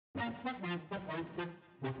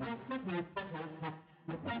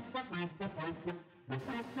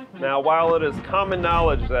Now, while it is common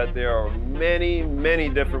knowledge that there are many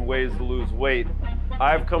different ways to lose weight,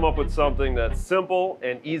 I've come up with something that's simple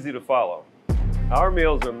and easy to follow. Our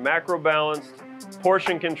meals are macro balanced,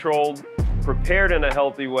 portion controlled, prepared in a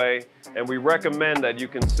healthy way, and we recommend that you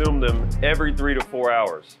consume them every 3 to 4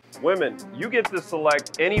 hours. Women, you get to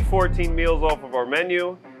select any 14 meals off of our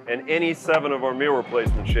menu and any 7 of our meal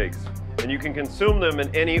replacement shakes, and you can consume them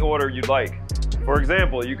in any order you'd like. For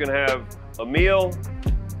example, you can have a meal,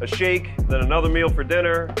 a shake, then another meal for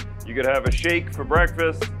dinner. You could have a shake for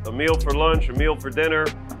breakfast, a meal for lunch, a meal for dinner.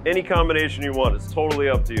 Any combination you want, it's totally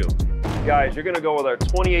up to you. Guys, you're gonna go with our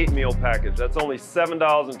 28 meal package. That's only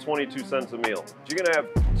 $7.22 a meal. You're gonna have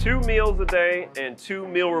 2 meals a day and 2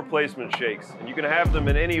 meal replacement shakes, and you can have them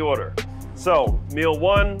in any order. So, meal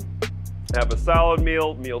 1, have a solid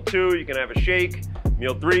meal. Meal 2, you can have a shake.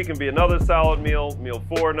 Meal 3 can be another solid meal. Meal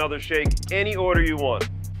 4, another shake. Any order you want.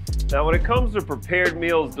 Now, when it comes to prepared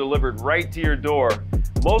meals delivered right to your door,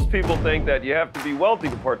 most people think that you have to be wealthy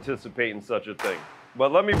to participate in such a thing.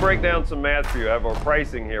 But let me break down some math for you. I have our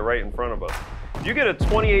pricing here right in front of us. If you get a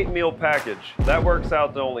 28 meal package, that works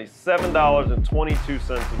out to only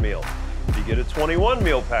 $7.22 a meal. If you get a 21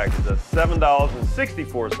 meal package, that's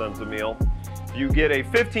 $7.64 a meal. If you get a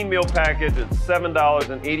 15 meal package, it's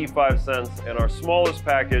 $7.85, and our smallest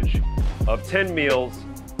package of 10 meals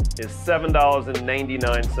is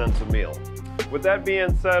 $7.99 a meal. With that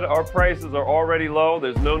being said, our prices are already low.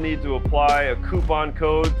 There's no need to apply a coupon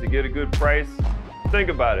code to get a good price. Think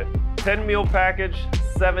about it. 10 meal package,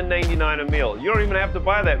 $7.99 a meal. You don't even have to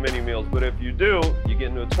buy that many meals, but if you do, you get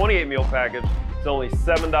into a 28 meal package, it's only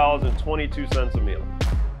 $7.22 a meal.